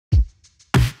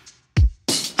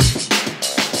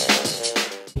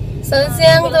Selamat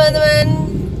siang teman-teman.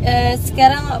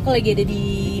 Sekarang aku lagi ada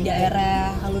di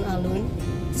daerah alun-alun.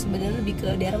 Sebenarnya lebih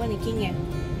ke daerah Maniking ya.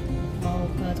 Mau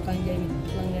ke tukang jahit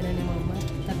langganannya mama.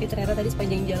 Tapi ternyata tadi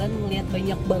sepanjang jalan melihat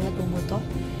banyak banget bobotoh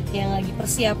yang lagi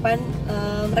persiapan.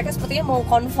 Mereka sepertinya mau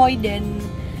konvoy dan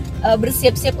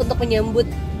bersiap-siap untuk menyambut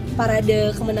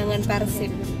parade kemenangan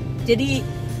Persib. Jadi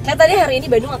kelihatannya hari ini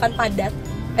Bandung akan padat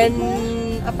dan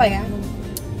apa ya?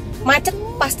 Macet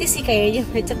pasti sih kayaknya,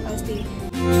 macet pasti.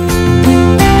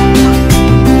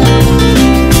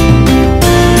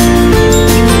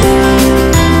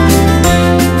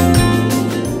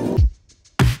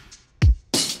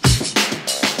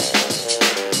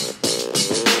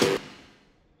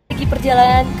 Lagi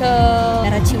perjalanan ke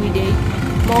daerah Ciwidey,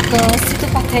 mau ke situ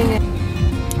Patengan.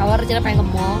 Awal rencana pengen ke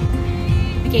mall,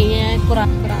 tapi kayaknya kurang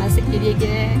asik, jadi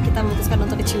akhirnya kita memutuskan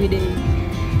untuk ke Ciwidey.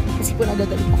 Meskipun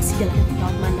agak-agak lupa sih jalannya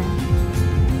lewat mana.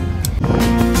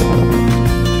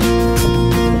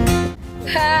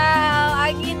 Wow,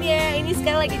 anginnya. Ini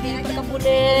sekarang lagi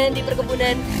di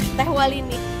perkebunan teh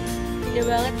Walini. Indah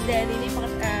banget, dan ini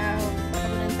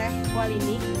perkebunan teh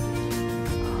Walini.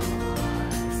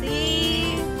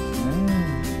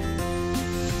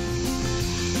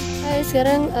 Hai,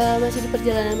 sekarang masih di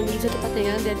perjalanan menuju suatu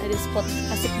Patengan dan ada spot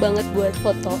asik banget buat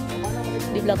foto.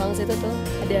 Di belakang situ tuh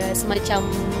ada semacam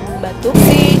batu.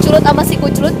 Si Culut sama si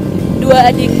Kuclut, dua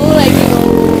adikku lagi mau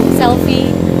selfie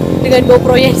dengan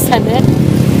GoPro-nya di sana.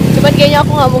 Cuman kayaknya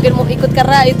aku nggak mungkin mau ikut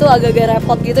karena itu agak-agak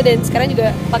repot gitu, dan sekarang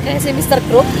juga pakai si Mr.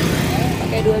 Crook,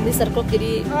 pakai dua Mr. Crook,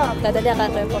 jadi katanya akan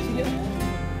repot.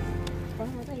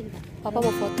 Papa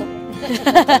mau foto.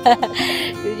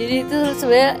 Jadi itu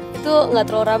sebenarnya itu nggak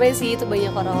terlalu ramai sih, itu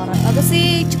banyak orang-orang. Aku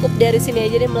sih cukup dari sini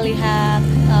aja deh melihat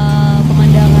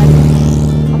pemandangan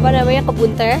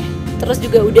kebun teh, terus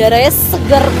juga udaranya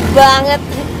seger banget.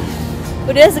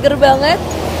 Udah seger banget.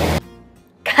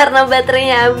 Karena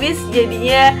baterainya habis,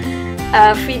 jadinya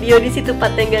video di situ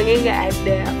Patenggangnya nggak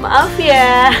ada. Maaf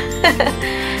ya.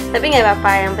 Tapi nggak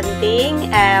apa-apa, yang penting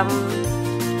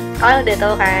kalian udah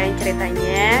tahu kan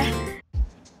ceritanya.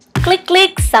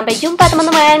 Klik-klik, sampai jumpa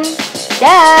teman-teman.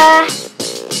 Dah.